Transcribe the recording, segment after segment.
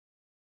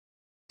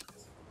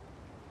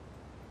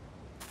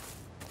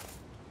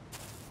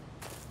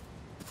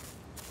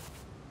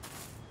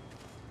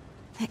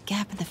That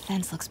gap in the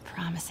fence looks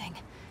promising.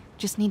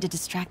 Just need to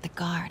distract the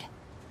guard.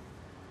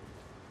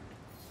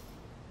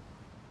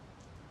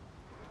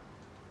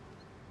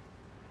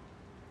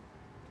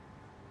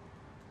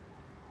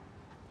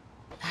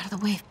 Out of the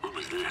way. What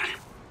was that?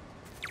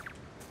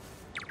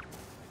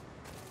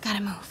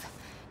 Gotta move.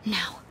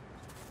 Now.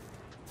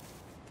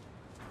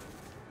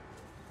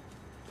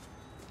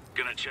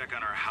 Gonna check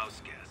on our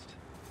house guest.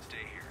 Stay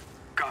here.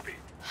 Copy.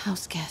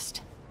 House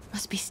guest.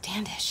 Must be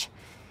Standish.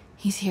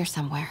 He's here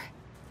somewhere.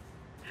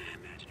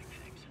 Imagining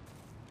things.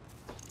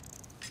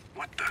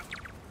 What the?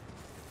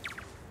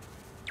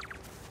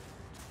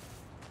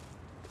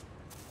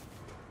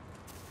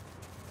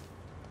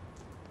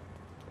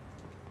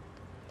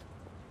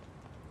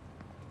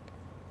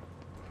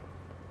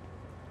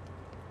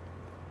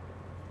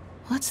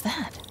 What's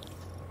that?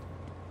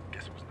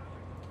 Guess it was nothing.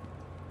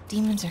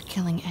 Demons are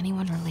killing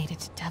anyone related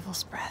to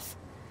Devil's Breath.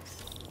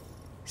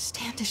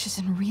 Standish is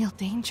in real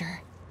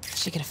danger.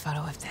 Should get a photo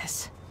of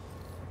this.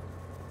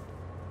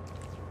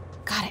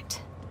 Got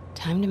it.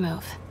 Time to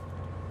move.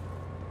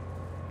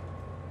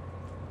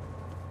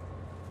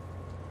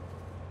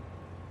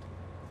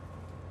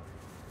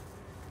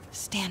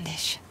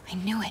 Standish. I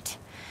knew it.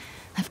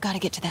 I've got to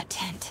get to that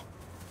tent.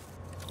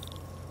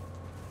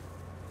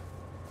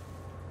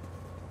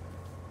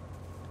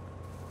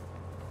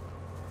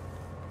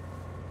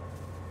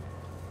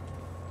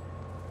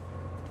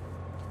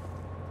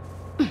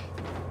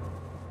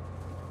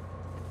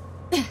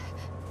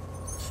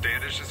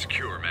 Standish is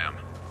secure, ma'am.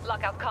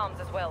 Lockout comms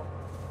as well.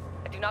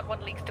 I do not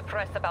want leaks to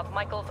press about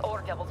Michaels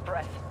or Devil's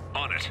Breath.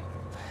 On it.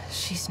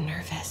 She's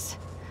nervous.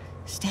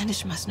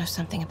 Standish must know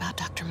something about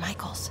Dr.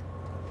 Michaels.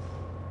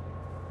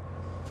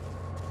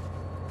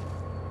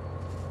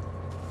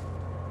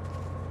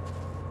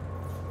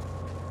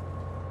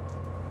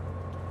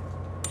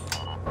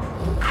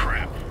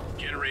 Crap.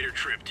 Generator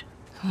tripped.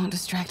 Won't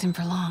distract him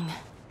for long.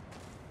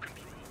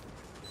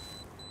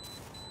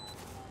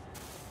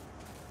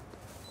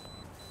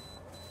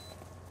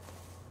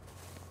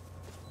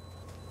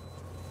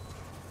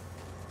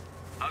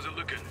 How's it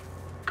looking?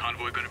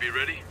 Convoy gonna be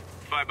ready?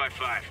 5 by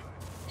 5.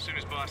 As soon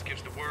as boss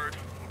gives the word,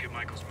 we'll get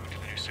Michaels moved to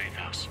the new safe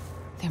house.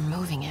 They're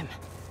moving him.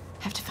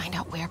 Have to find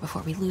out where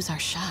before we lose our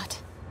shot.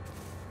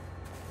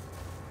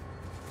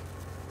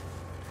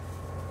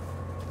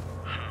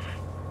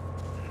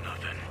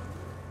 Nothing.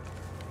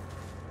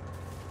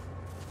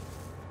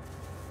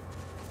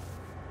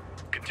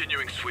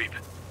 Continuing sweep.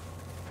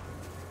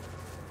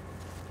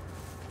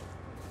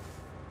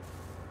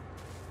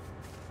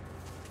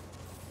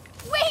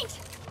 Wait!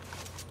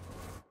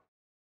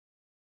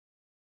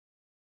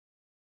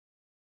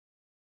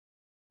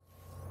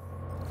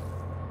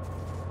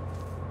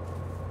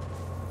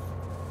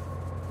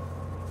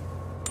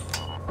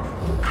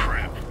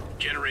 Crap.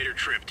 Generator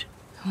tripped.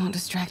 Won't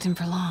distract him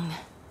for long.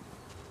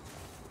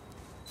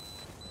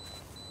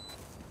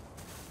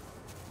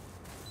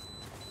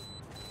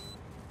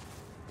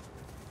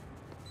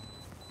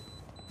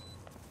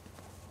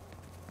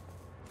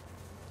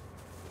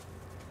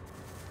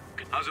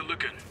 How's it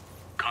looking?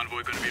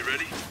 Convoy gonna be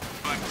ready?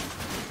 5.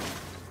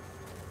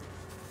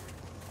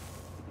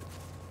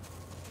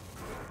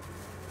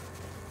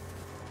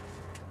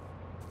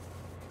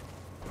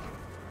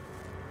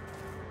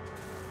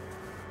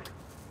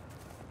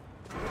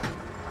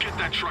 Get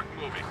that truck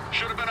moving.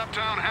 Should have been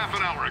uptown half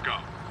an hour ago.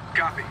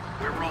 Copy.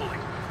 We're rolling.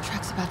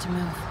 Truck's about to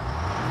move.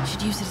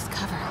 Should use it as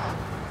cover.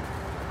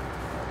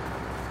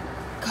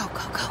 Go,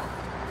 go, go.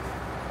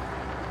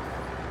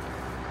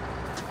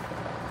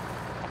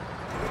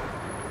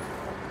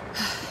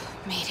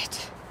 Made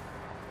it.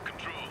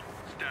 Control.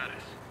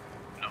 Status.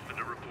 Nothing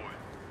to report.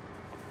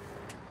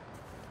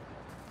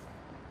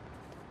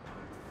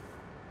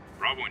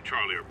 Bravo and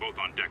Charlie are both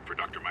on deck for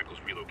Dr. Michael's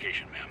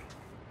relocation, ma'am.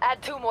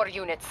 Add 2 more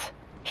units.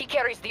 He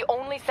carries the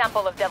only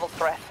sample of Devil's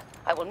Breath.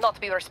 I will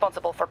not be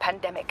responsible for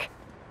pandemic.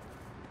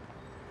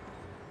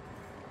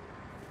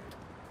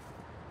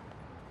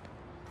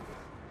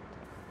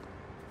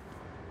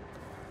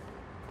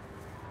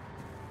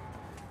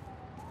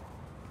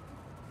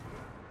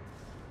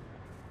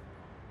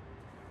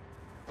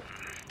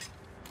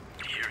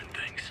 Hearing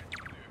things.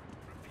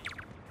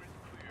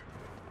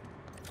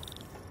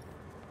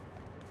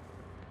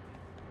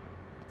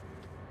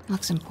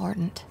 Looks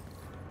important.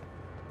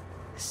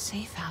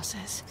 Safe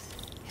houses.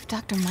 If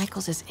Dr.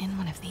 Michaels is in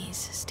one of these,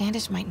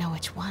 Standish might know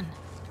which one.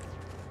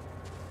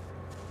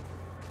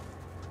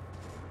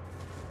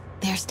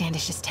 There's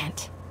Standish's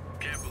tent.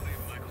 Can't believe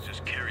Michael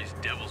just carries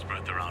Devil's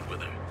Breath around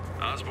with him.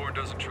 Osborn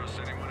doesn't trust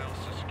anyone else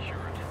to secure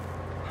it.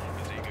 I hope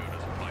his ego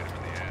doesn't bite him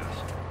in the ass.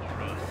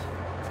 Or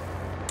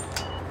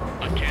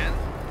us. Again?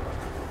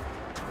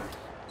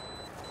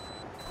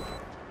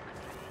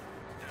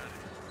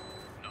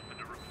 Nothing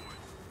to report.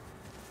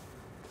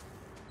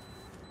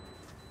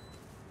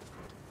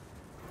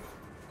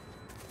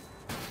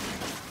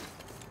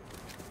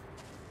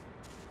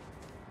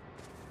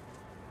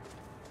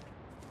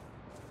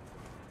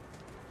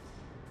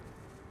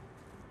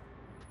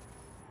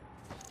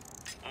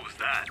 What was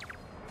that?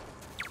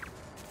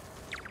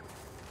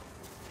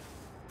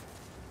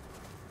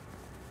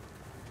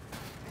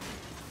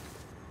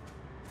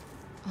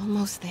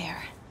 Almost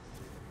there.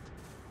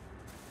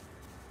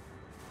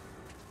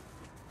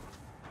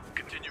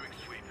 Continuing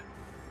sweep.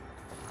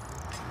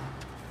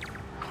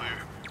 Clear.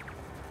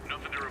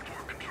 Nothing to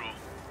report, Control.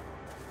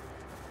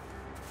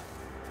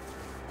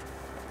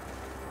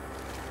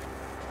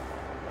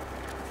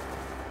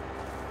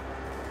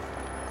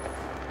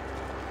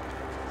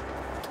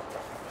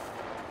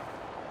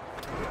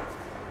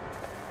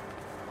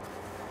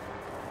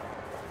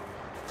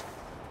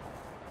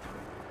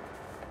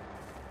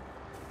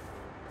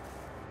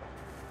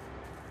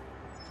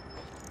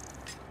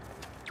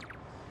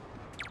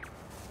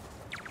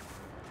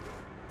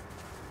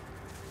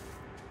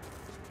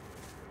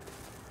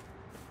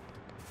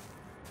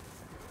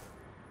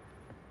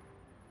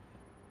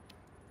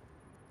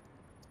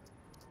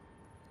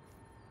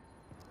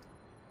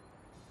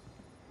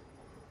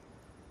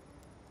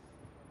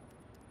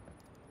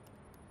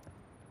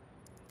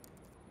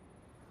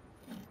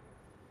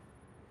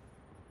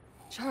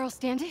 Charles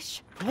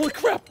Standish? Holy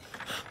crap!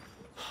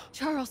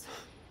 Charles,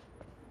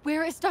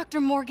 where is Dr.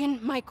 Morgan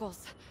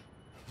Michaels?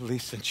 Lee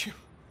sent you.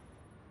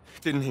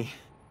 Didn't he?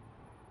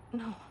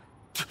 No.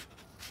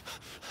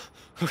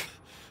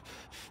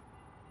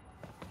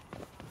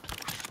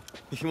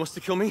 He wants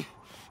to kill me?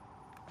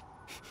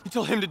 You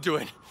tell him to do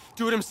it.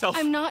 Do it himself.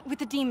 I'm not with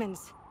the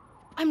demons.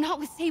 I'm not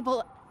with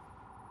Sable.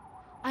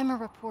 I'm a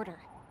reporter.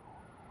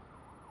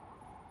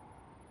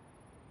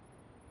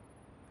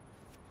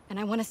 And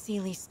I want to see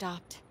Lee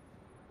stopped.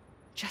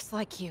 Just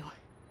like you.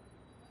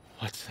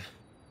 Watson.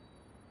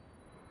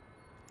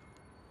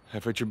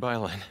 I've read your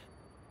byline.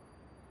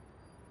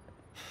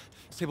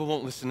 Sable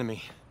won't listen to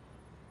me.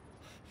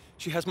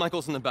 She has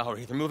Michaels in the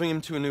Bowery. They're moving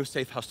him to a new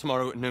safe house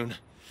tomorrow at noon.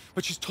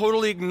 But she's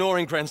totally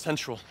ignoring Grand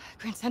Central.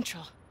 Grand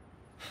Central?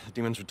 The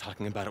demons were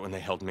talking about it when they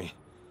held me.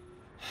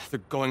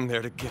 They're going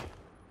there to get...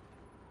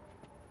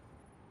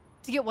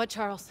 To get what,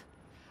 Charles?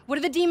 What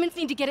do the demons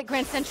need to get at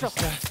Grand Central?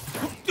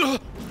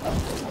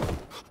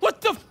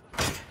 What the...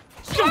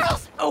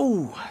 Charles!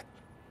 Oh!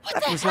 What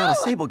That the was hell? not a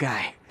Sable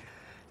guy.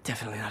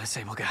 Definitely not a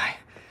Sable guy.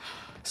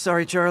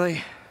 Sorry,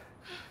 Charlie.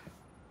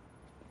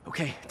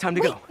 Okay, time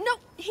to Wait, go. no,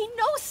 he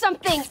knows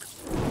something!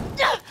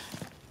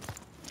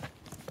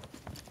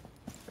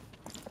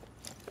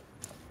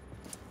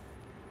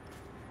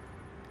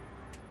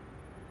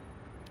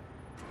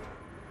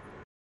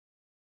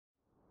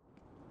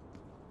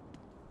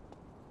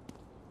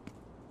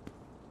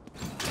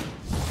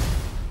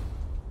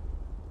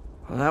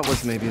 Well, that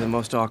was maybe the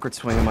most awkward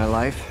swing of my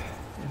life.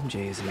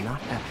 MJ is not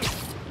happy.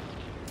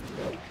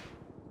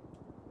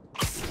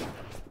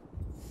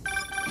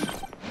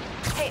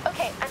 Hey,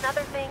 okay,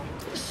 another thing.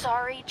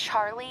 Sorry,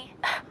 Charlie.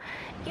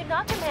 You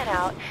knocked a man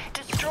out,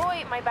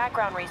 destroy my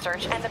background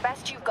research, and the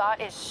best you've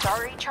got is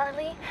sorry,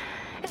 Charlie?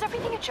 Is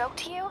everything a joke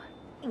to you?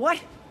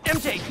 What?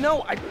 MJ,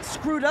 no, I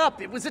screwed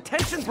up. It was a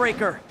tension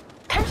breaker.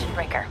 Tension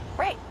breaker,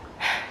 right.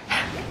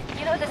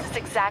 You know, this is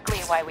exactly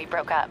why we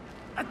broke up.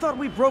 I thought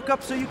we broke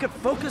up so you could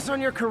focus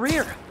on your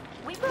career.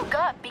 We broke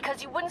up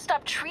because you wouldn't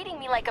stop treating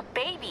me like a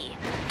baby.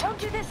 Don't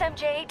do this,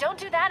 MJ. Don't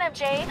do that,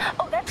 MJ.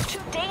 Oh, that's too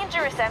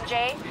dangerous,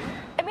 MJ.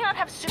 I may not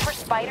have super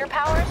spider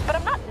powers, but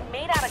I'm not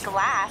made out of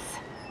glass.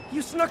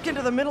 You snuck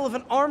into the middle of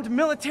an armed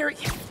military...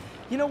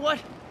 You know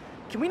what?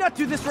 Can we not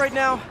do this right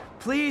now?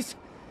 Please?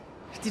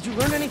 Did you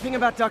learn anything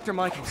about Dr.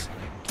 Michaels?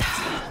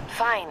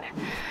 Fine.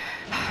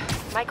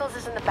 Michaels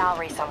is in the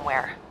Bowery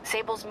somewhere.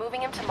 Sable's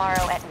moving him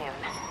tomorrow at noon.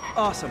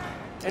 Awesome.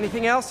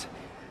 Anything else?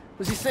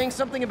 Was he saying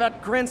something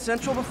about Grand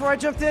Central before I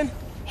jumped in?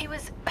 He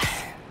was...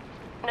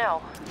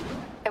 No.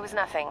 It was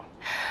nothing.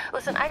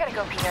 Listen, I gotta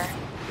go, Peter.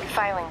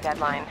 Filing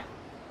deadline.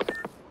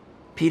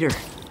 Peter.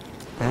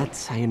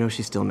 That's how you know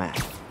she's still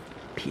mad.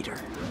 Peter.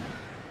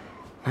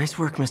 Nice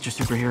work, Mr.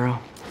 Superhero.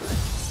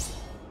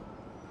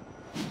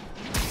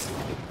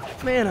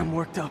 Man, I'm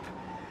worked up.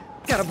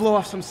 Gotta blow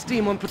off some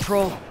steam on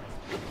patrol.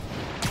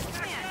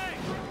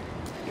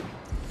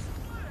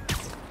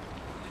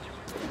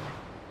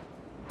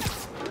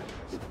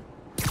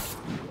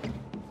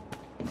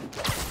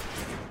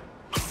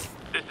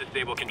 This is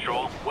Sable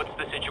Control. What's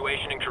the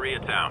situation in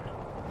Koreatown?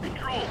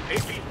 Control,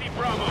 APC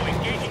Bravo,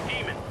 engaging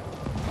demons.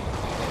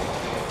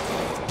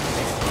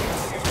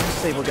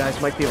 Sable guys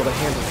might be able to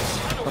handle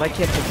this, but I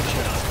can't take a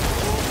chance.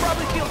 We'll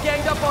probably feel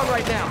ganged up on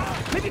right now.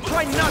 Maybe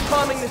try not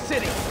bombing the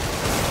city.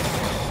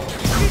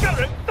 Lay down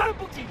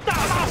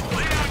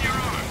your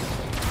arms.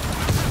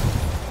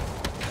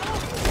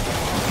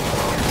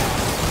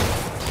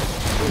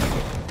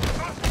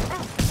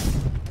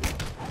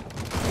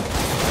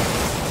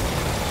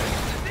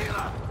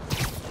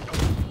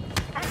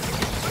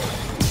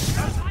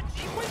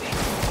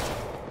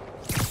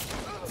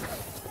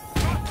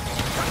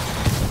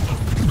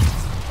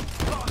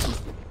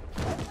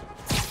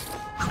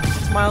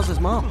 It's Miles'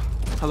 mom.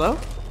 Hello?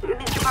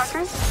 Mr.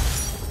 Parker,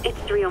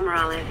 it's Rio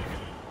Morales.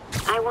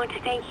 I want to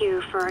thank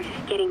you for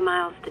getting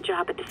Miles the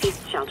job at the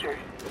feast shelter.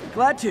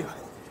 Glad to.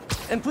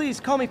 And please,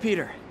 call me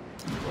Peter.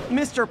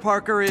 Mr.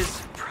 Parker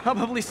is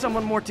probably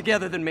someone more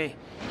together than me.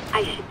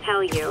 I should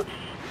tell you,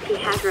 he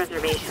has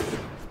reservations.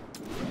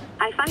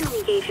 I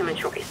finally gave him a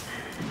choice.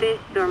 This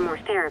or more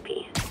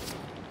therapy.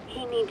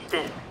 He needs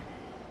this.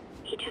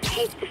 He just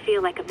hates to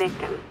feel like a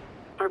victim,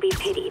 or be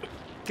pitied.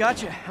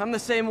 Gotcha, I'm the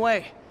same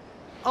way.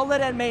 I'll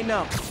let Aunt May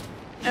know.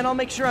 And I'll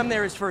make sure I'm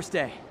there his first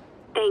day.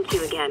 Thank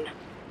you again.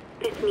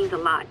 This means a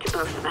lot to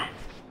both of us.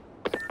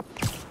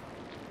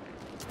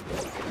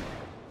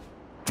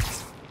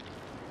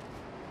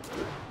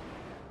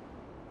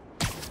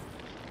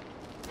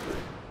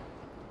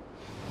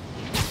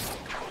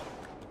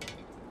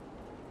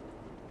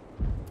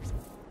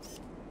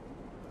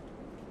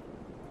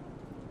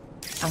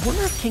 I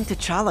wonder if King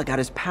T'Challa got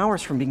his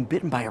powers from being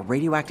bitten by a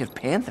radioactive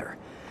panther.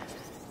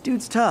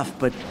 Dude's tough,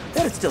 but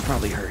that'd still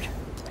probably hurt.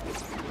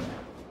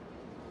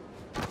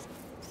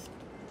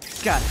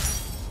 Got it.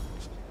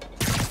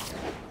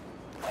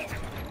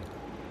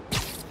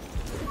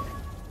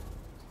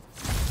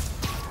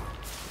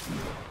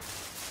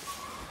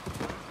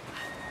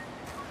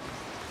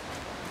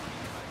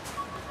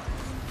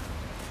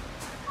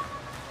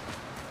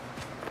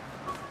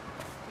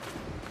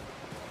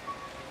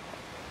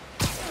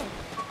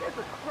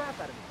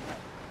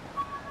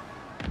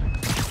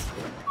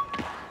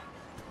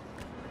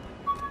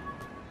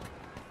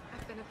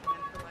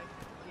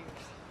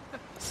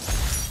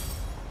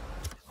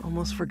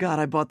 Almost forgot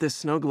I bought this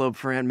snow globe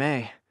for Aunt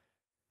May.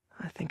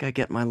 I think I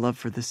get my love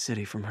for this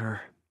city from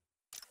her.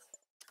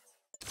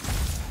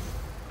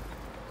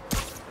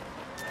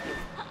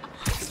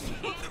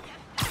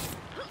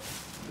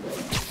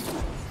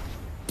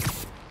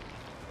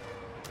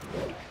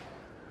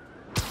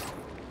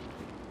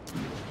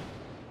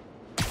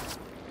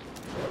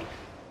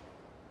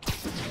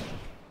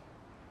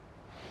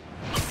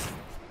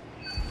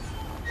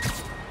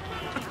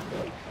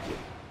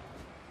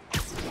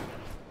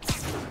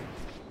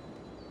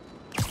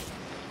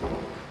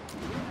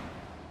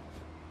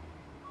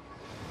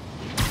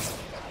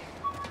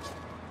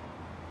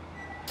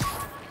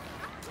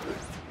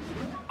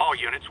 All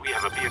units, we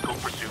have a vehicle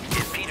pursuit.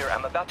 Peter,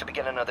 I'm about to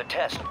begin another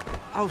test.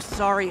 Oh,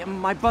 sorry.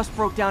 My bus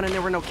broke down and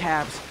there were no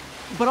cabs.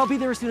 But I'll be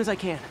there as soon as I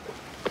can.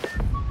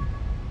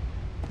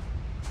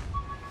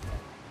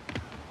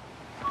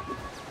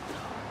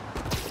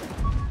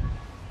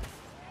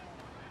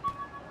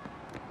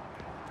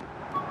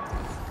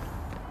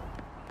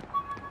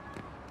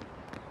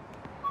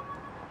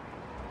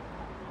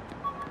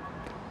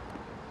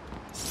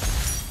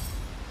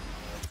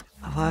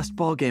 The last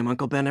ball game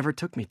Uncle Ben ever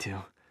took me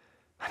to.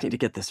 I need to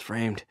get this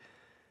framed.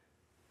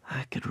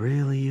 I could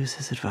really use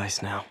his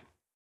advice now.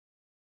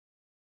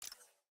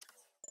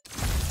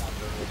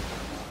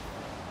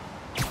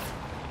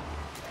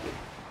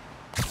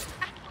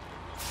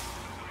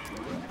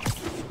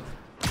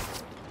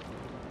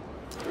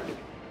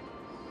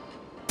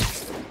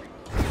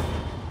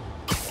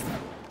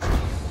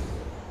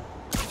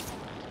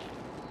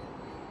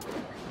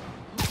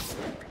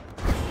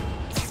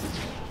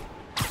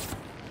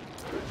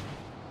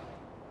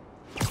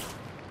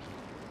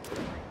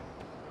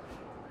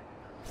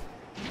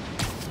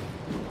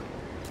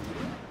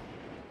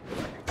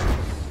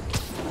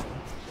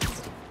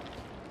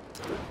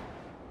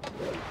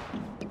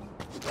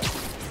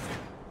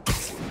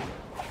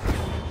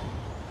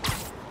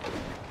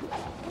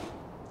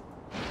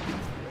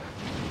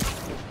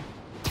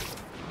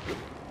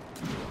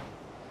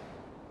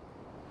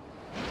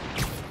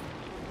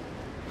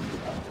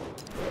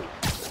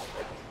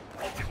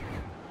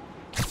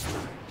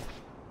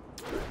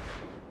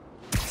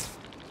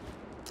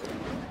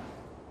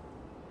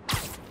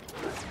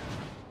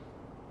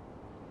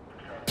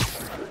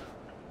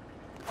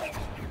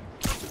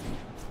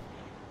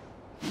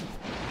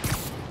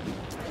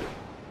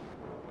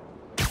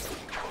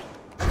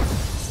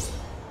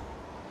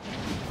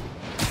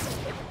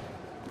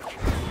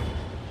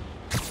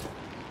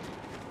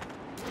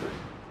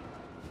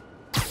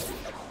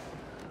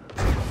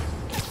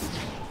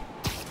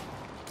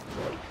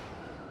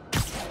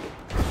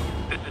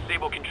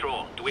 Sable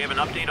Control, do we have an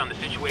update on the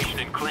situation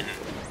in Clinton?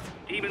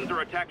 Demons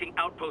are attacking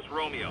Outpost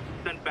Romeo.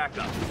 Send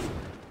backup.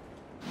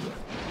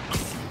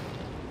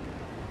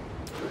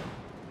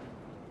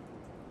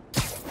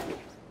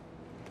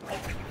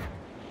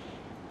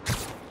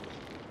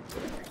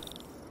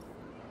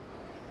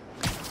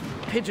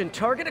 Pigeon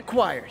target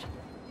acquired.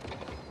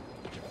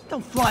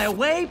 Don't fly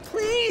away,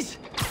 please!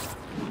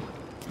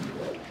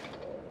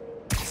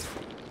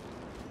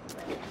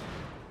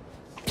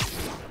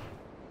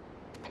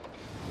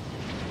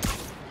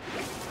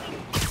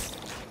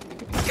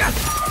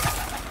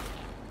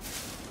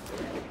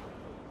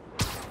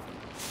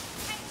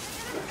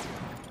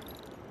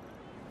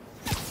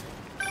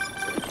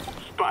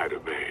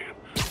 Spider-Man.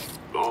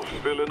 Loft's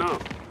filling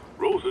up.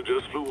 Rosa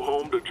just flew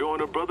home to join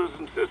her brothers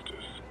and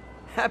sisters.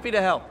 Happy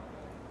to help.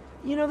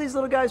 You know these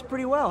little guys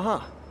pretty well,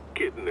 huh?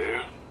 Getting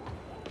there.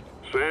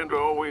 Sandra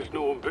always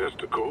knew him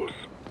best, of course.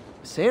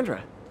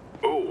 Sandra?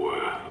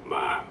 Oh,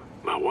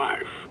 my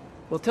wife.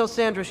 Well, tell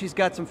Sandra she's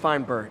got some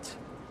fine birds.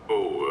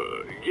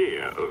 Oh,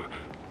 yeah.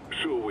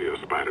 Sure will,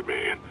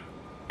 Spider-Man.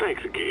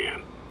 Thanks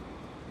again.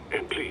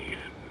 And please,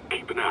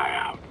 keep an eye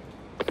out.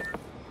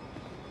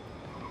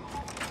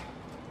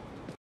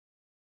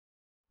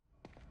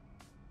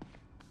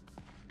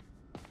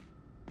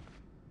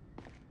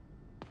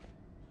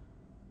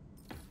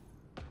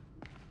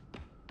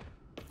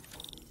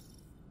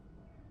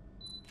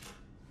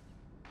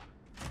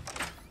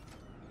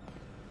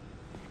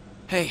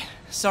 Hey,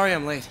 sorry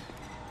I'm late.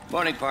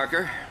 Morning,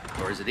 Parker.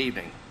 Or is it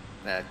evening?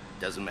 That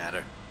doesn't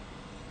matter.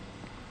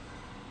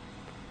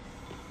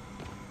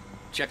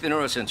 Check the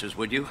neurosensors,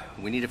 would you?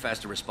 We need a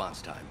faster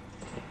response time.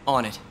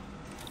 On it.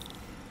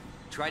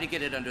 Try to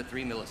get it under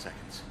 3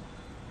 milliseconds.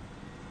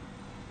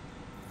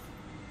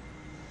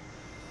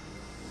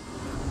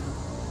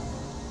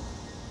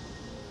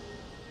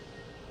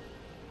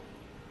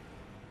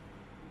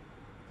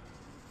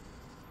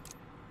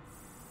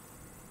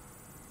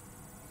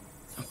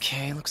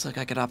 Okay, looks like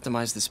I could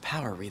optimize this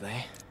power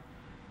relay.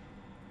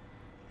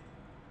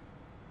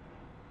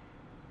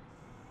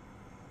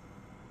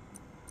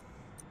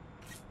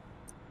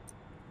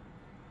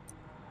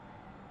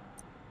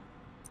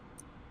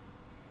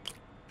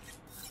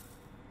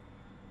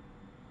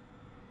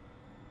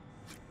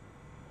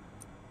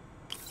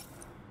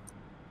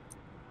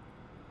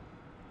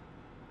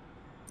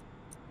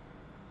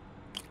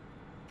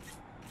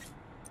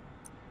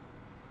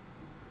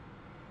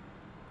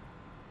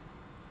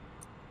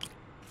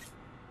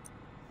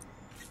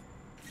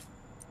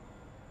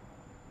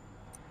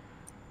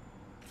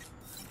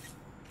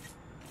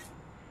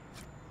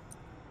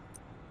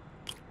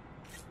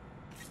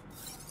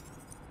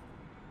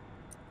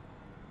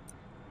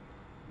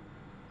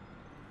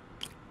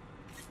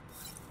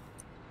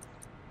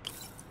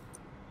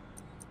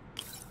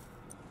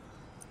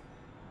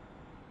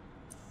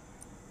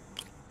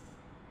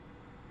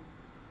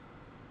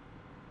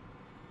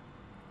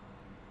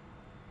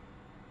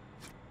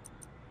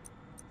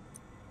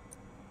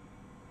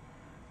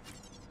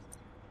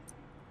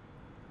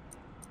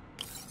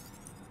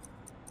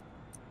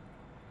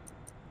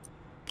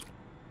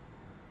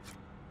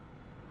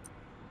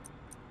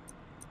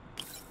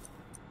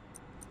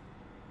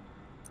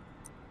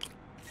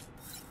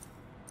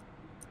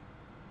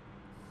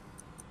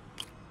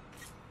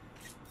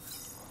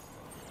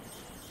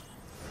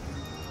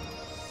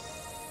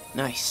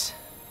 Nice.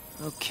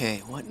 Okay,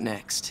 what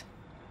next?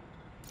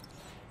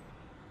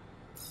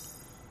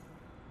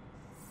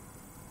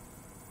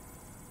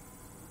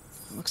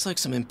 Looks like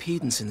some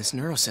impedance in this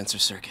neurosensor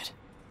circuit.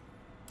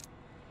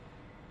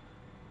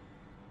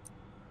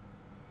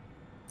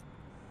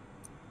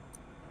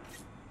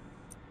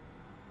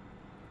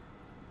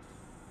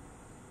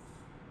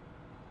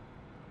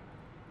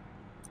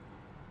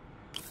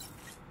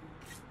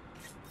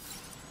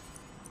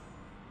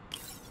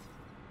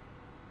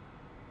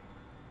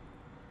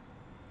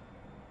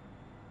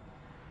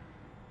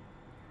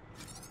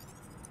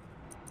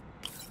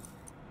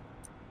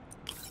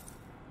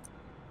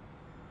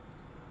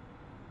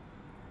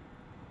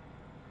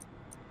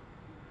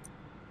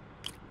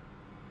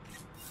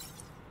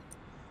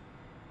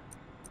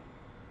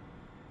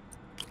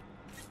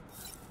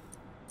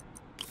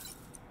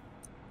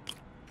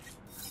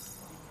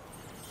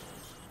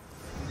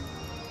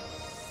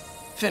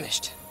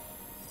 Finished.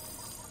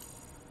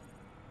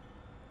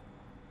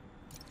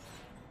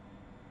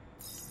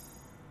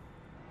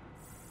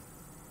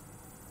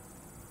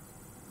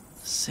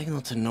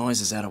 Signal to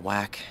noise is out of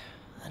whack.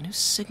 A new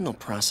signal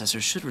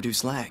processor should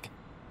reduce lag.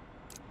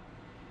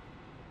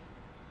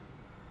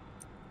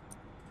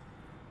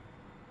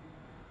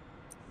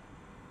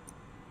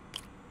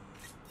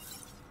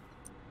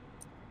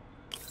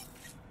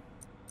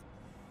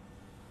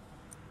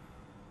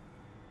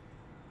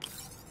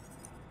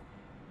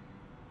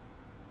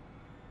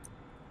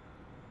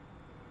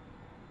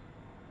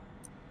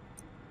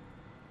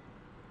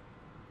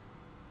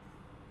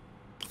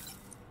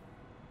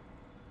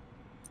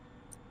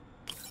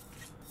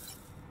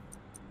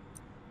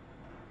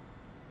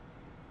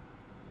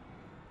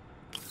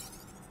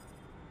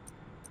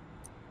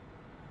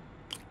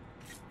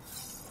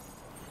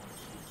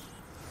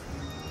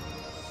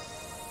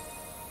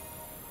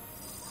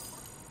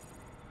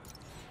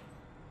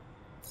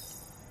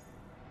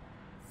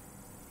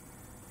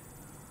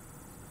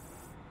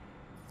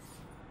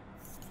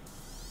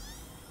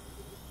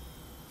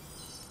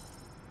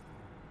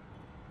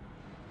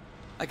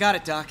 I got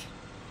it, Doc.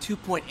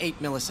 2.8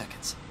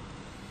 milliseconds.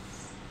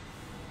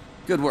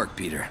 Good work,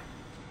 Peter.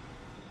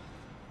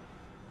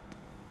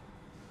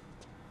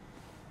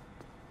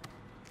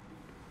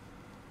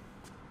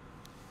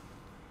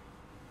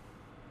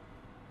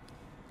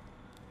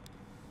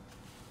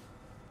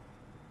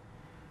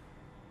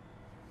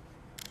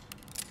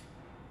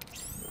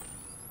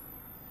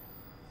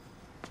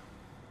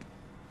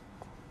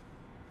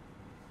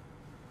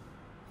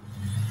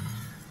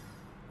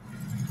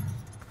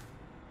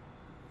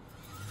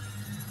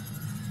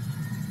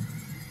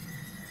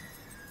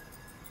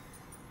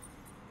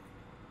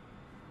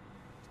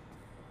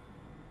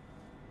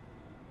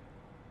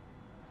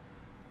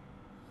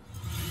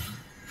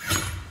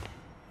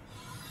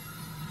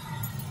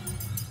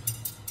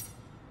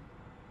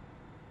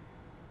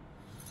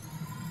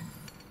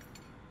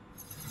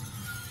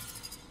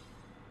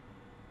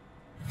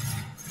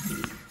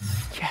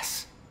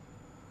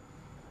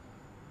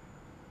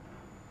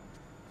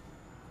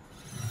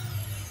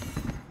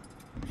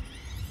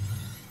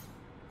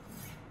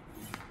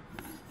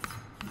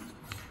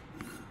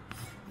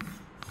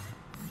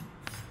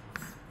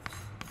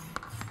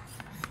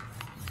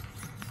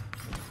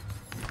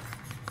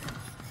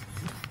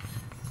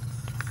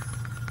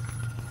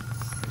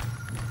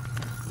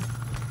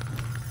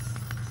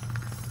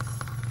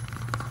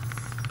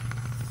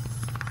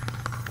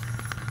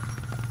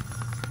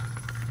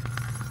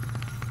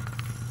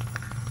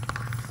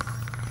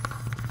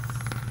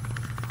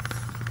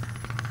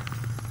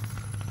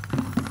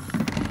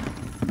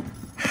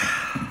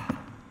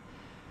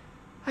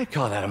 I'd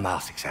call that a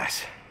mild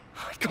success.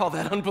 I'd call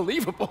that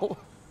unbelievable.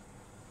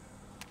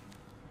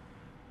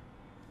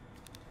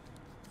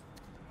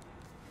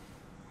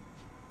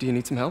 Do you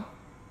need some help?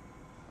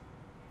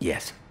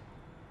 Yes.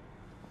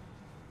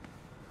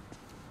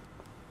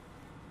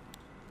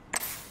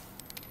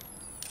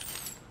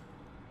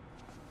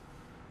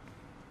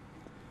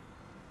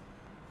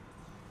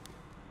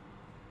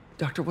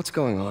 Doctor, what's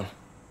going on?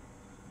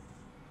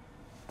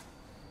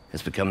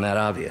 It's become that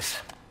obvious.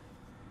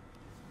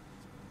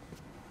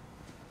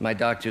 My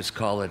doctors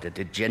call it a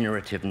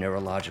degenerative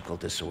neurological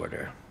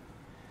disorder.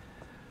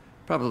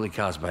 Probably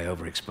caused by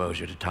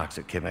overexposure to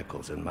toxic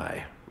chemicals in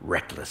my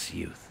reckless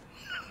youth.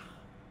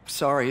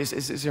 Sorry,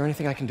 is there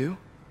anything I can do?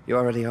 You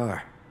already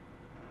are.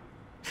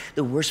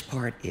 The worst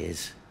part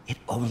is, it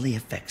only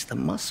affects the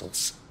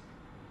muscles.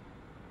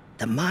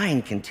 The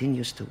mind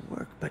continues to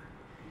work, but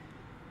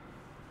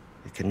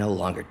it can no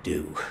longer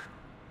do.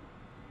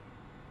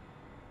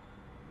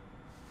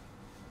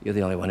 You're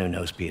the only one who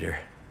knows, Peter.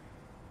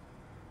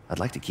 I'd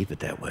like to keep it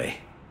that way.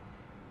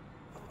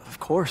 Of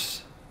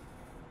course.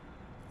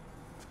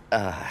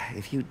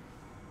 If you'd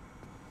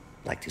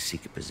like to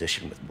seek a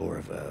position with more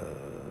of a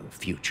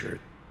future...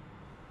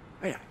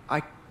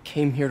 I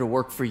came here to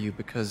work for you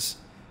because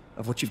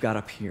of what you've got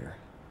up here.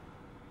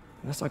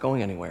 And that's not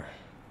going anywhere.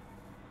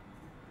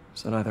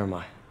 So neither am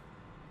I.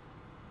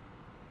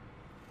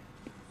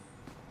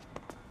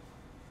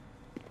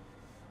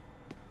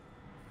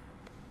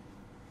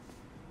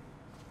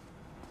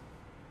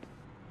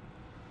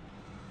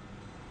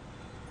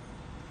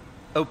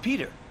 Oh,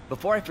 Peter,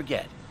 before I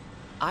forget,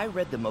 I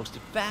read the most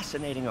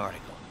fascinating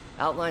article.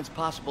 Outlines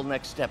possible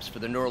next steps for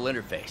the neural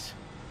interface.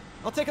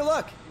 I'll take a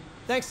look.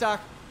 Thanks, Doc.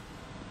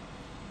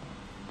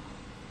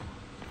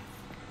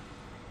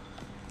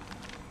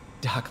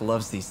 Doc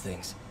loves these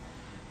things.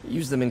 He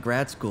used them in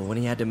grad school when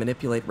he had to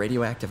manipulate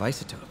radioactive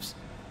isotopes.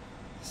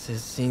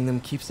 Says seeing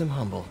them keeps him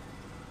humble.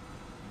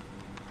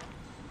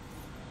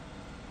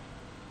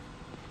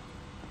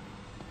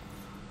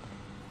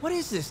 What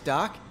is this,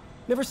 Doc?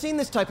 Never seen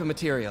this type of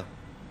material.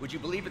 Would you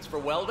believe it's for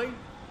welding?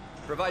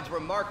 Provides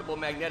remarkable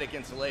magnetic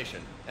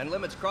insulation and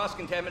limits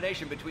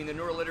cross-contamination between the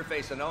neural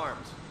interface and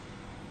arms.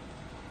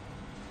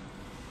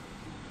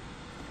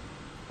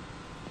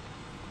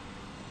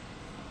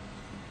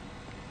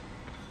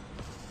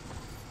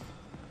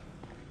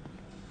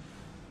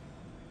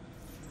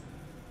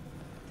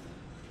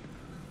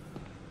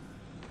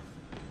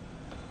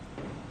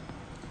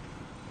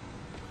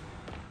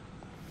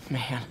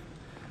 Man,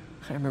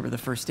 I remember the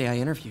first day I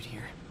interviewed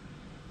here.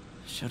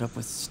 Showed up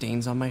with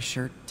stains on my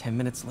shirt, 10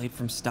 minutes late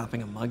from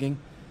stopping a mugging.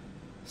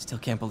 Still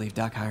can't believe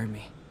Doc hired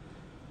me.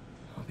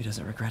 Hope he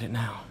doesn't regret it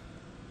now.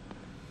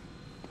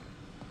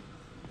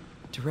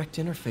 Direct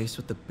interface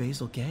with the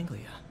basal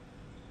ganglia.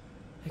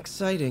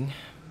 Exciting,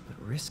 but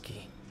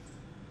risky.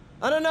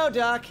 I don't know,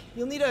 Doc.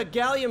 You'll need a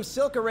gallium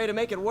silk array to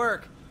make it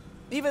work.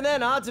 Even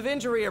then, odds of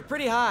injury are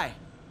pretty high.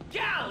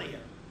 Gallium!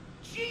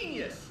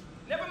 Genius!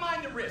 Never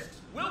mind the risks.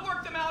 We'll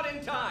work them out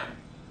in time.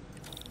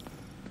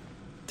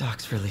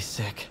 Doc's really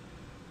sick.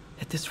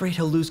 At this rate,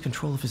 he'll lose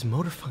control of his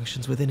motor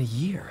functions within a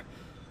year.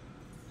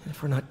 And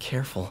if we're not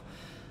careful,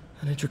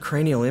 an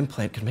intracranial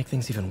implant could make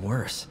things even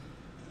worse.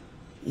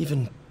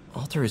 Even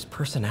alter his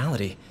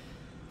personality.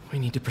 We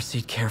need to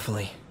proceed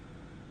carefully.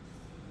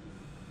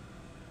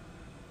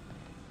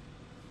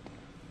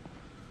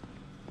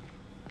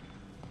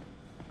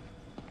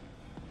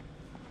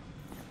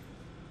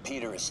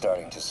 Peter is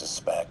starting to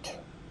suspect.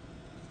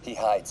 He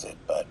hides it,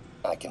 but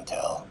I can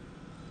tell.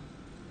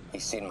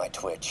 He's seen my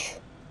twitch,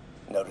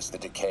 noticed the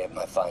decay of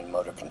my fine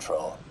motor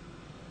control.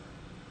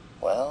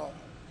 Well,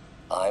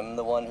 I'm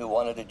the one who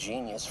wanted a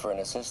genius for an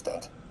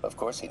assistant. Of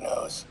course he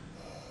knows.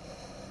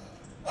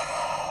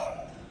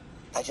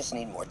 I just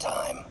need more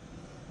time.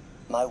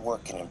 My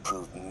work can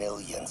improve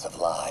millions of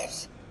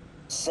lives.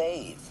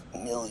 Save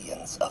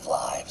millions of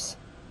lives.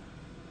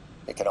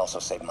 It can also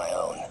save my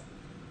own.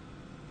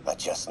 I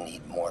just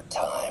need more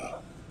time.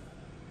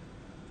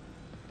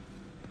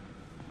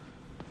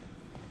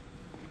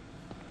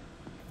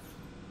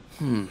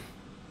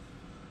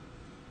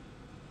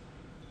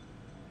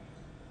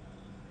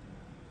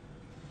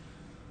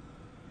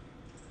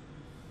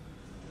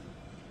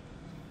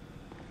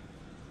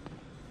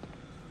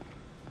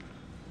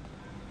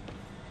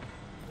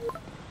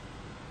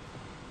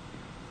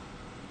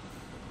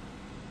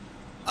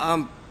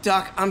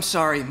 Doc, I'm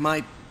sorry.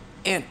 My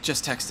aunt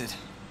just texted.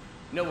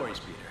 No worries,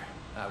 Peter.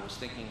 I was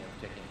thinking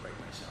of taking a break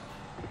myself.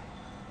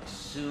 As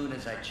soon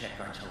as I check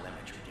our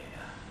telemetry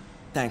data.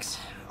 Thanks.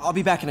 I'll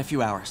be back in a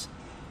few hours.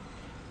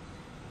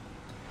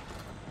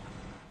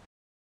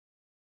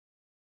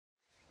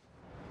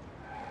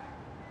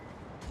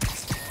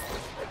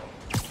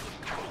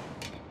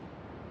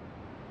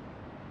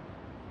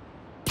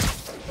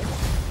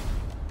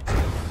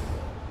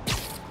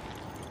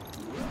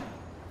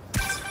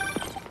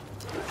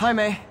 Hi,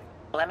 May.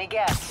 Let me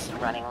guess,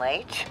 running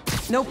late?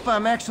 Nope,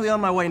 I'm actually on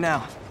my way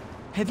now.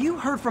 Have you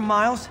heard from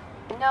Miles?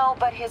 No,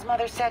 but his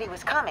mother said he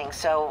was coming,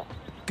 so...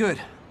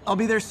 Good. I'll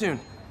be there soon.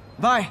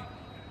 Bye.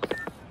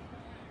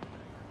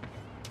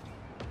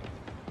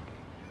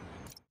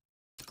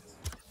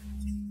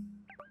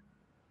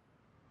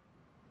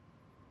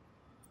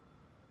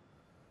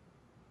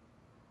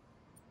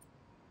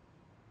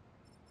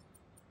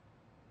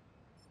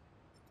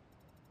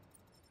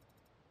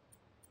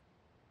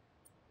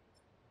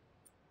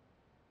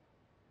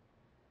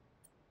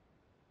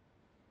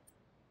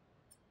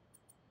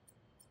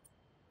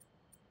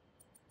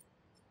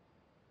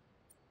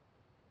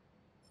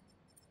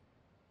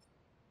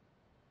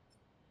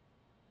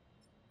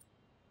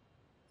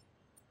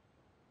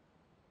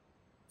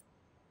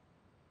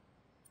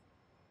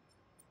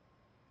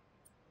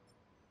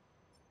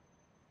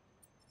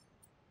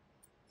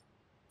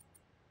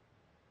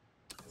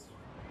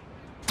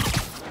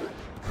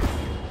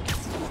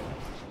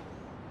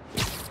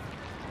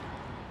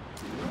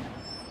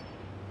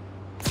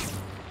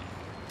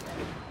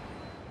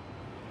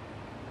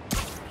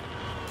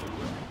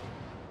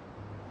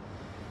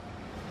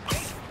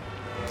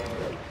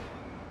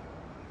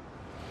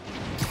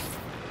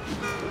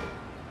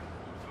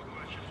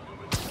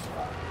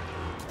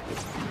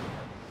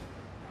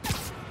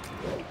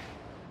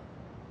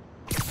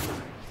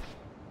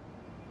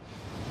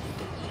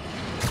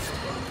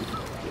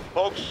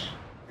 folks,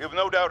 you've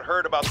no doubt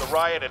heard about the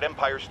riot at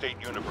Empire State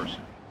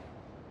University.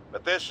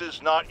 But this is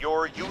not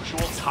your usual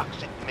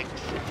toxic mix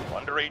of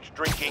underage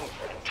drinking,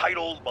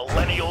 entitled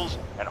millennials,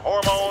 and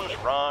hormones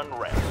run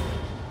rampant.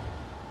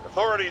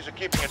 Authorities are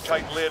keeping a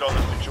tight lid on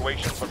the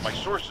situation, but my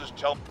sources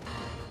tell me...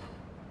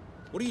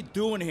 What are you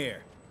doing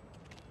here?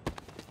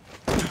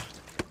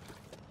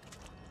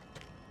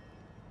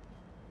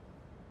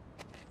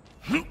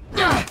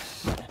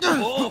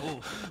 Whoa,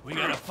 we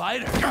got a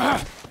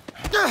fighter.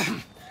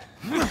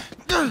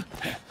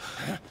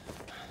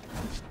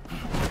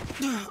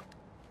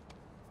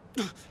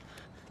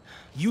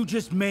 You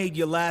just made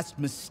your last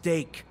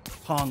mistake,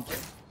 punk.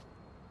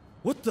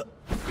 What the...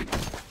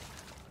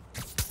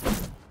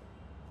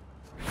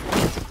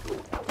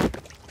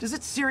 Does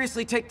it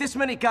seriously take this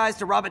many guys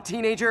to rob a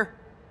teenager?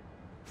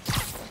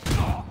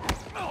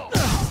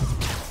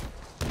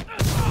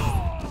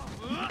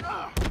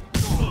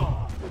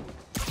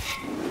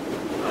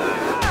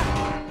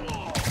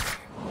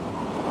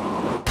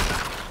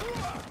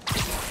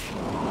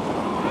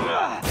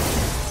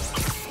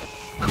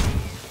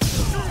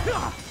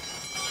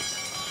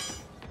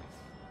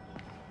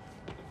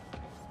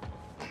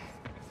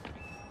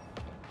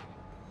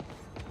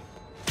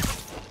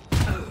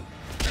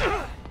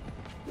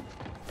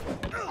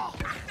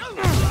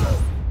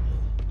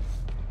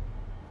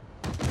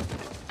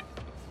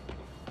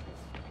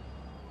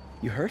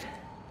 You hurt?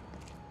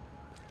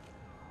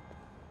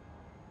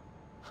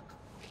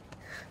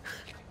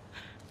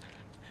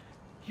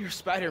 You're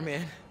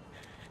Spider-Man.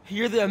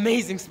 You're the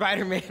amazing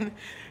Spider-Man.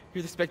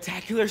 You're the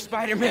spectacular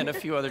Spider-Man. And a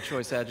few other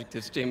choice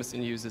adjectives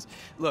Jameson uses.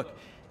 Look,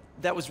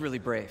 that was really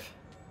brave.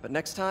 But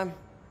next time,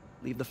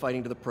 leave the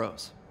fighting to the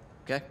pros,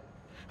 okay?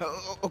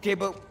 Okay,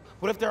 but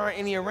what if there aren't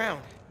any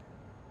around?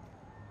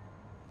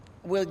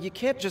 Well, you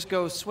can't just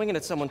go swinging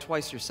at someone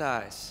twice your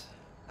size.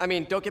 I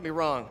mean, don't get me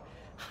wrong.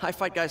 I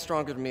fight guys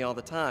stronger than me all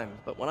the time,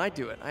 but when I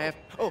do it, I have...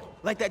 Oh,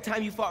 like that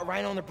time you fought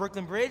Rhino on the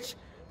Brooklyn Bridge?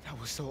 That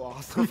was so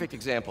awesome. Perfect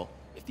example.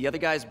 If the other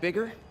guy's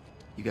bigger,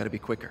 you gotta be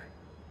quicker.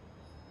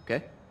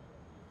 Okay?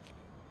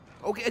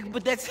 Okay,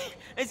 but that's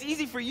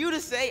easy for you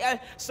to say.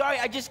 Sorry,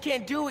 I just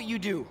can't do what you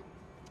do.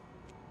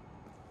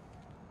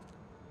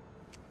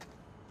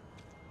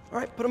 All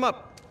right, put him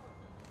up.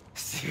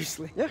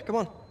 Seriously? Yeah, come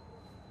on.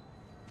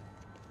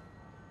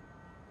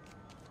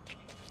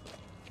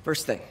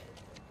 First thing.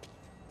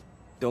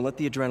 Don't let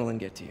the adrenaline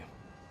get to you.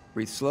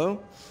 Breathe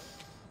slow,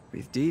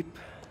 breathe deep,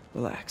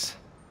 relax.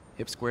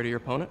 Hip square to your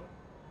opponent.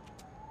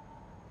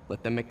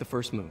 Let them make the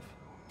first move.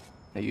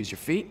 Now use your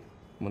feet,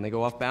 and when they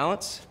go off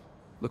balance,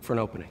 look for an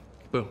opening.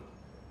 Boom.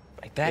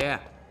 Like that? Yeah,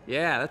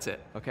 yeah, that's it.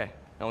 Okay,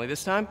 only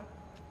this time,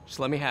 just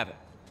let me have it.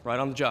 Right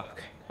on the jaw,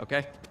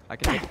 okay? I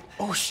can take it.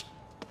 Oh,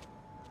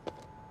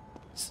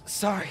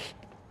 sorry.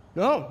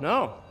 No,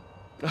 no.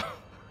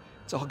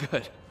 It's all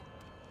good.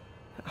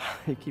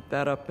 You keep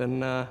that up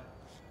and,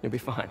 you'll be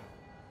fine.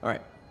 All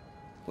right.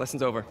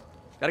 Lesson's over.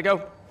 Gotta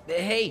go.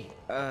 Hey,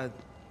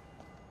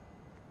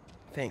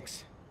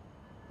 thanks.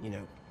 You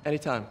know.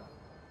 Anytime.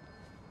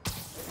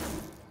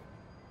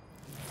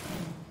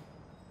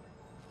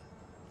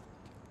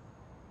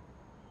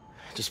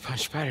 Just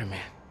punch Spider-Man.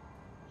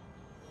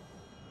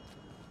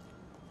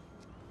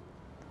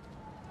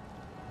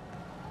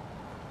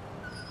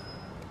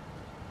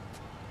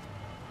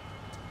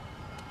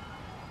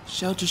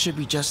 Shelter should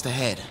be just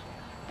ahead.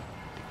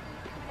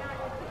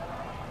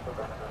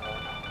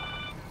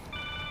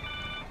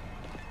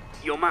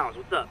 Yo, Miles,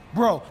 what's up?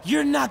 Bro,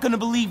 you're not gonna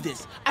believe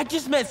this. I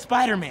just met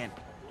Spider-Man.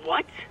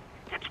 What?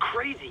 That's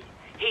crazy.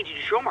 Hey, did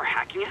you show him our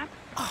hacking app?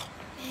 Oh,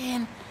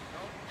 man.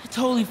 I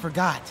totally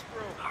forgot.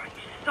 Oh,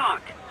 you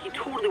suck. He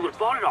totally would have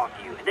bought it off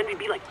you, and then we'd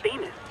be, like,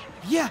 famous.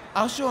 Yeah,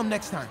 I'll show him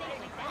next time.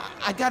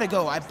 I gotta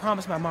go. I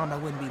promised my mom I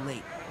wouldn't be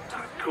late.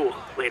 Cool.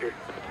 Later.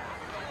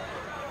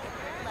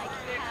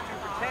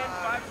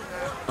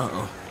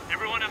 Uh-oh.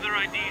 Everyone have their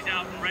IDs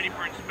out and ready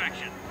for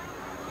inspection.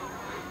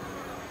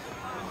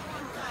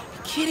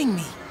 You're kidding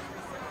me.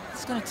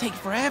 It's gonna take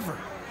forever.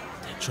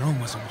 That drone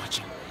wasn't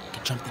watching. I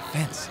could jump the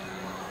fence.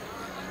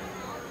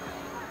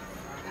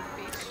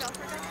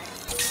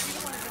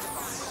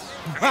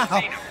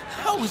 Wow,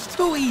 that was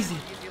too easy.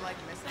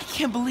 I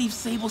can't believe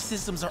Sable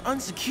systems are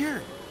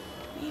unsecured.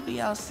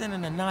 Maybe I'll send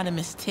an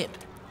anonymous tip.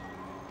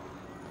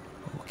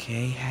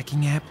 Okay,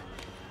 hacking app.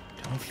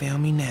 Don't fail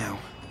me now.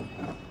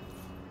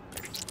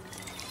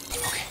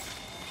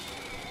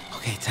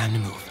 Okay, time to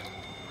move.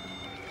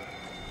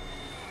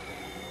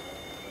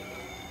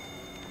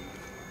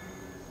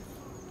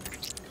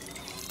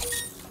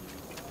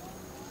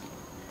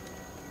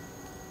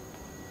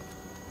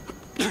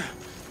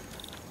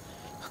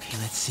 Okay,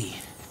 let's see.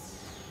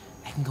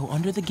 I can go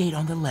under the gate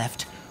on the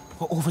left,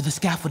 or over the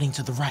scaffolding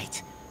to the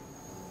right.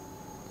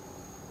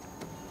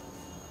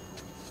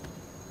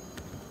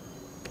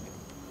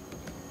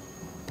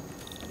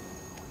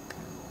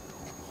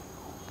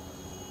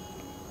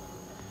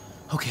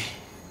 Okay,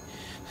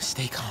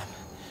 stay calm.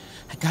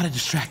 I gotta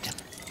distract him.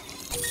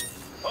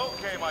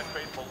 Okay, my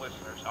faithful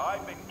listeners,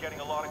 I've been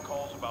getting a lot of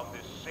calls about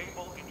this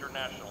Sable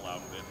International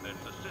outfit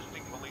that's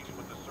assisting police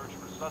with the search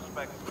for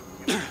suspects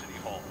in the City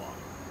Hall block.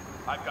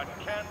 I've got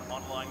Ken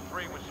on line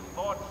 3 with some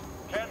thoughts.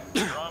 Ken,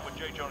 you're on with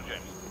J. Jonah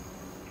Jameson.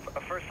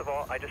 First of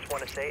all, I just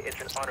want to say it's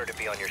an honor to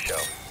be on your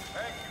show.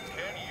 Thank you,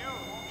 Ken. You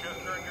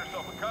just earned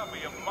yourself a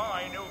copy of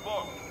my new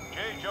book,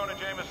 J. Jonah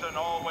Jameson,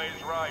 Always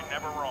Right,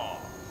 Never Wrong.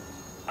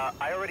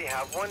 I already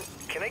have one.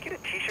 Can I get a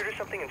t-shirt or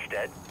something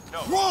instead? No.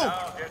 Whoa!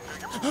 Now get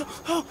to your...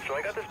 So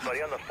I got this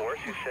buddy on the force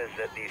who says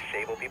that these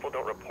Sable people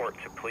don't report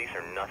to police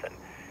or nothing.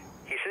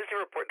 He says they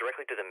report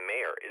directly to the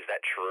mayor. Is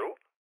that true?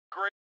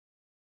 Great.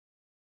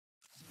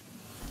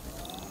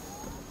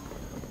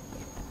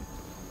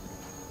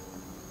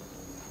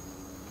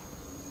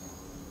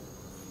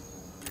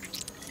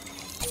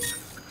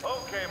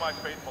 Okay, my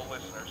faithful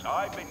listeners,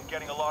 I've been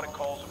getting a lot of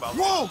calls about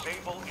the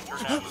Sable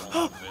International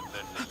outfit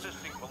that's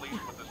assisting police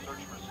with the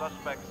search for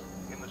suspects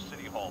in the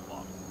City Hall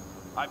block.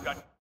 I've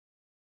got...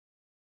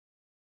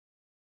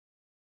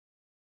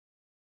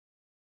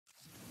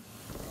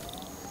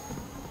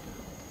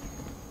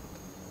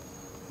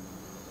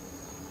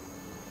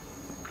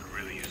 Could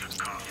really use a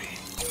coffee.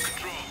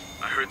 Control,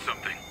 I heard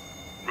something.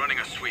 Running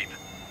a sweep.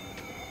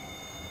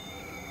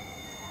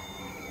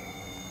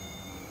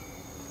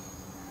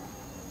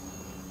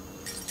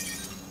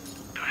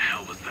 The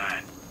hell was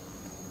that?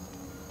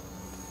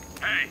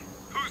 Hey,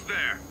 who's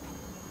there?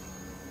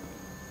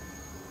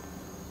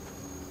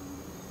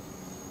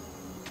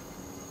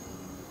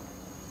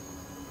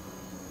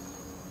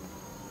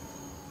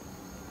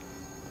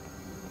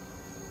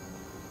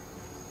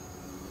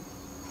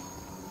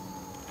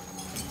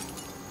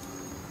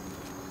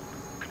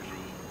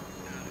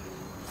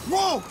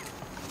 Whoa!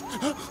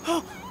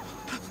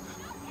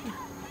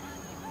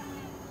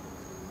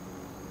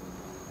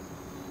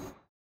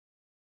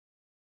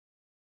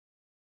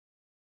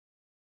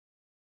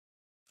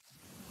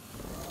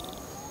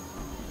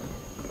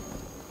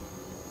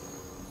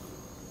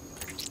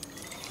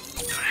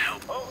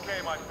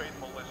 Okay, my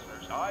faithful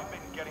listeners, I've been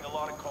getting a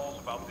lot of calls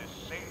about this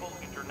Sable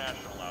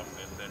International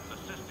outfit that's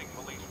assisting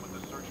police with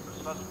the search for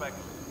suspects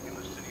in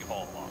the City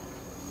Hall block.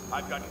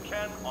 I've got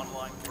Ken on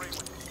line 3 with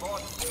some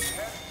thoughts.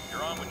 Ken,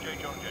 you're on with J.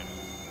 Jonah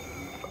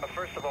Jameson.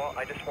 First of all,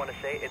 I just want to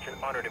say it's an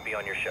honor to be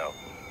on your show.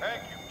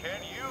 Thank you,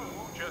 Ken. You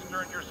just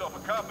earned yourself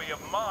a copy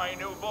of my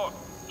new book,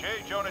 J.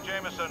 Jonah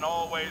Jameson,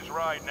 Always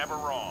Right, Never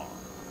Wrong.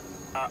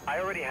 I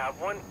already have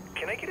one.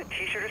 Can I get a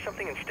t-shirt or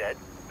something instead?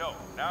 No.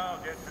 Now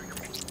get to your...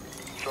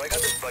 So I got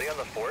this buddy on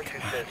the force who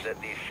says that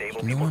these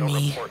Sable people don't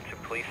report to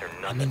police or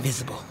nothing. I'm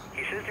invisible.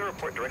 He says they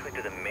report directly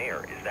to the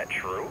mayor. Is that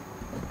true?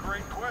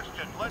 Great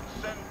question. Let's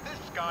send this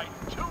guy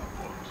 2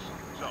 books.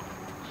 So,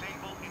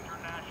 Sable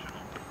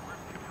International.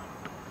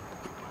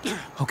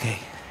 Okay,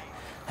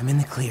 I'm in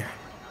the clear.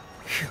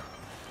 Phew,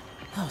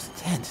 that was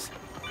intense.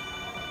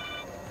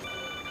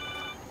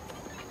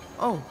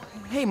 Oh,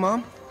 hey,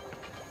 Mom.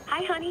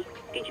 Hi, honey.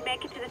 Did you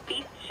make it to the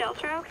feast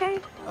shelter okay?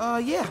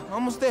 Yeah,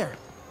 almost there.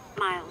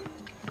 Miles,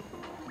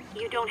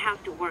 you don't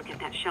have to work at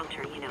that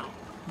shelter, you know.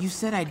 You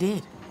said I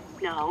did.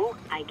 No,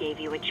 I gave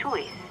you a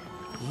choice.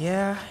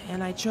 Yeah,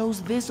 and I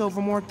chose this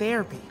over more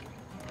therapy.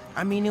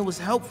 I mean, it was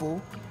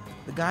helpful.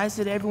 The guy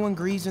said everyone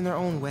grieves in their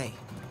own way.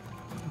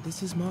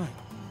 This is mine.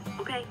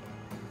 Okay.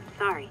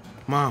 Sorry.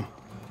 Mom.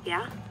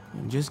 Yeah?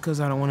 Just because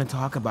I don't want to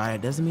talk about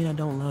it doesn't mean I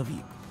don't love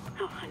you.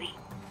 Oh, honey.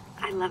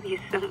 I love you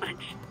so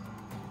much.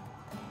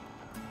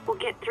 We'll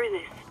get through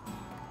this,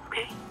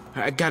 okay?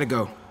 I gotta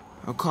go.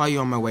 I'll call you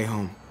on my way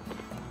home.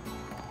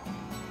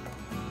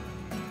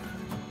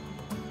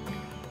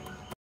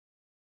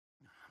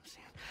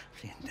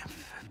 Seeing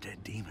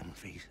dead demon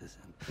faces.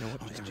 You know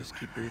what? Just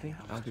keep breathing.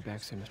 I'll be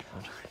back soon, Mr.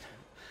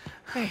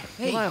 Hunt.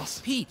 Hey,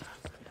 Miles. Pete.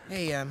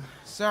 Hey,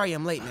 sorry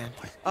I'm late, man.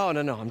 Oh,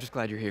 no, I'm just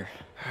glad you're here.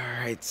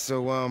 All right,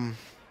 so,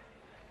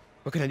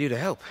 what can I do to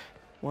help?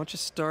 Why don't you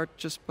start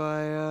just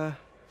by,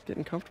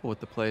 getting comfortable with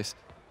the place.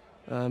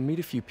 Meet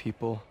a few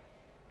people.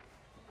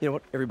 You know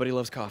what? Everybody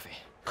loves coffee.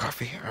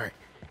 Coffee? All right.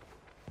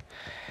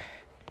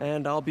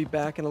 And I'll be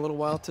back in a little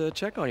while to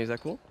check on you. Is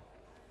that cool?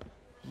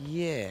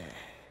 Yeah.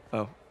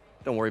 Oh,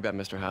 don't worry about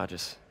Mr.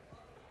 Hodges.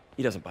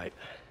 He doesn't bite.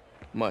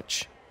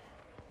 Much.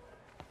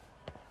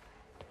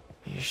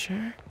 You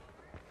sure?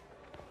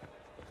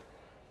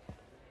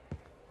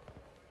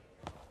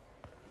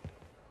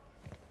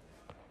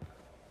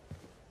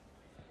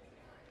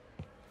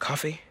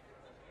 Coffee?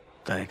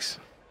 Thanks.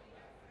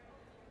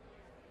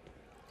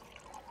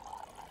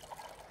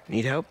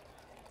 Need help?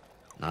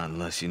 Not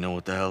unless you know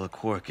what the hell a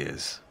quark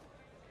is.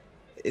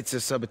 It's a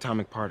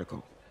subatomic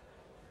particle.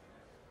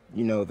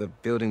 You know, the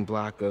building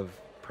block of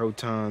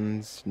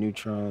protons,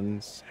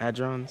 neutrons,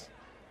 hadrons?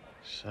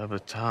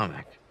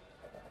 Subatomic.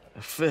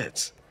 It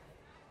fits.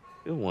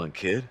 Good one,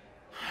 kid.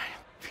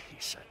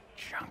 Piece of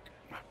junk.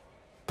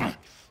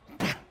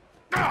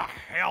 Ah,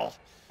 hell.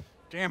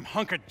 Damn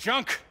hunk of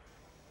junk.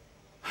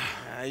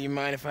 You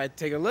mind if I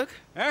take a look?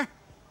 Huh?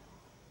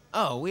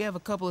 Oh, we have a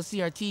couple of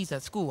CRTs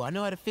at school. I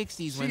know how to fix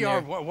these when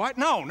they're... what?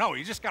 No,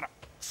 you just gotta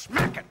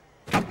smack it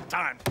a couple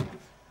times.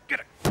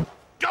 Get it.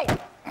 Go!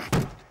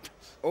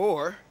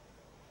 Or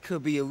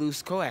could be a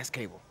loose coax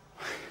cable.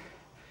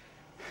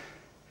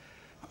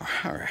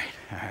 All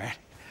right.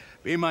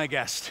 Be my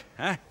guest,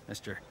 huh,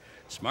 Mr.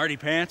 Smarty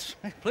Pants?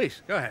 Hey,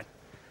 please, go ahead.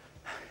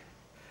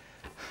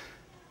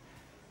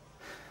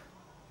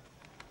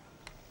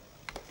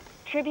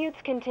 Tributes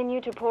continue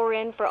to pour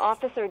in for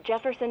Officer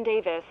Jefferson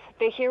Davis,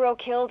 the hero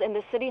killed in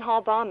the City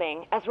Hall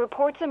bombing, as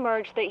reports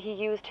emerge that he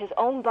used his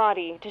own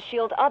body to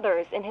shield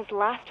others in his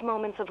last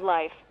moments of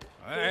life.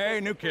 Hey,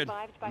 new kid.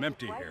 I'm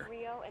empty here.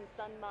 Rio and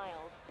son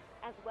Miles,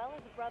 as well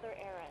as brother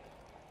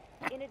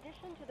Aaron. In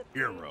addition to the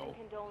Hero.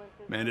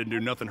 Man didn't do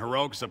nothing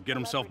heroic except get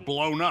himself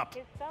blown up.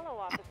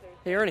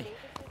 Hey, Ernie.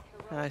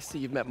 I see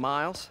you've met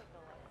Miles.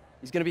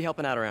 He's gonna be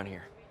helping out around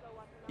here.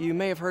 You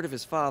may have heard of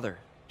his father,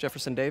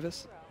 Jefferson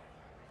Davis.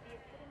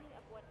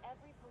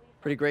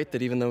 Pretty great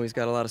that even though he's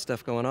got a lot of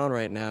stuff going on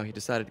right now, he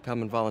decided to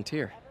come and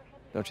volunteer.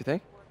 Don't you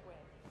think?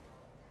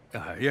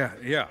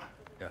 Yeah.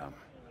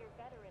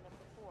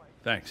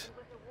 Thanks.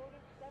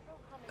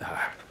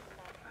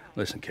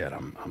 Listen, kid,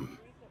 I'm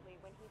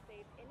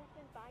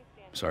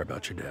sorry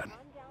about your dad.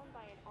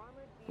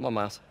 Come on,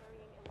 Miles.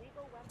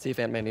 Let's see if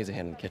Aunt May needs a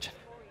hand in the kitchen.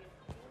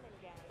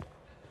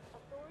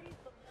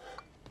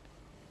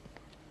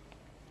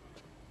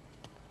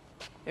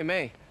 Hey,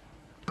 May.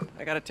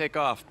 I gotta take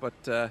off,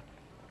 but,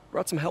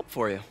 brought some help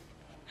for you.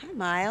 Hi,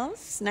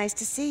 Miles. Nice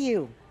to see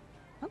you.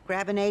 Well,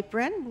 grab an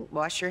apron,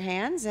 wash your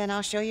hands, and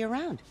I'll show you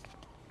around.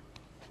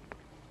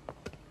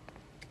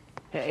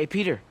 Hey,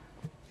 Peter.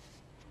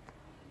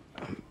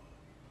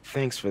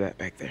 Thanks for that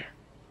back there.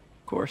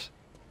 Of course.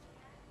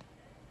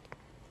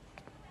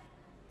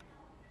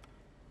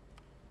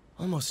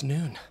 Almost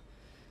noon.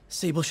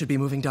 Sable should be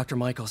moving Dr.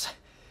 Michaels.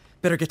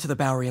 Better get to the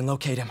Bowery and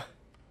locate him.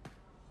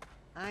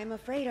 I'm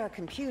afraid our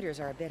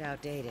computers are a bit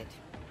outdated.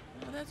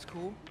 Oh, that's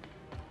cool.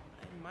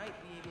 I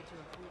might be able to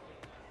improve it.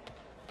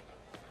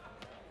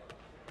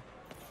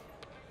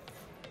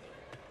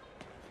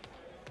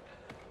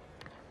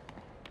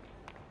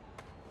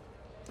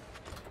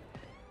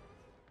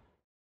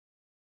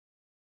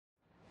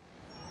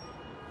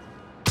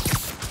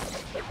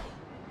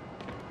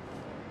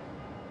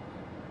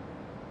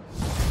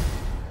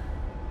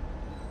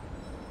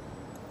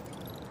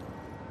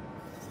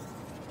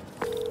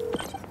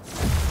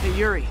 Hey,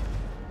 Yuri.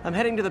 I'm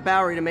heading to the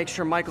Bowery to make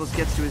sure Michaels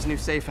gets to his new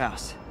safe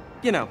house.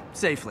 You know,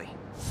 safely.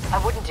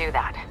 I wouldn't do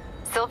that.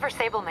 Silver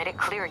Sable made it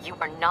clear you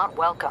are not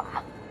welcome.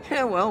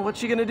 Yeah, well, what's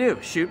she gonna do?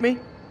 Shoot me?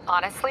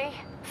 Honestly,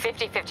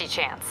 50-50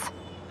 chance.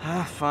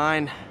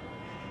 Fine.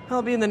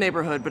 I'll be in the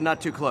neighborhood, but not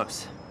too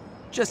close.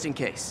 Just in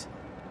case.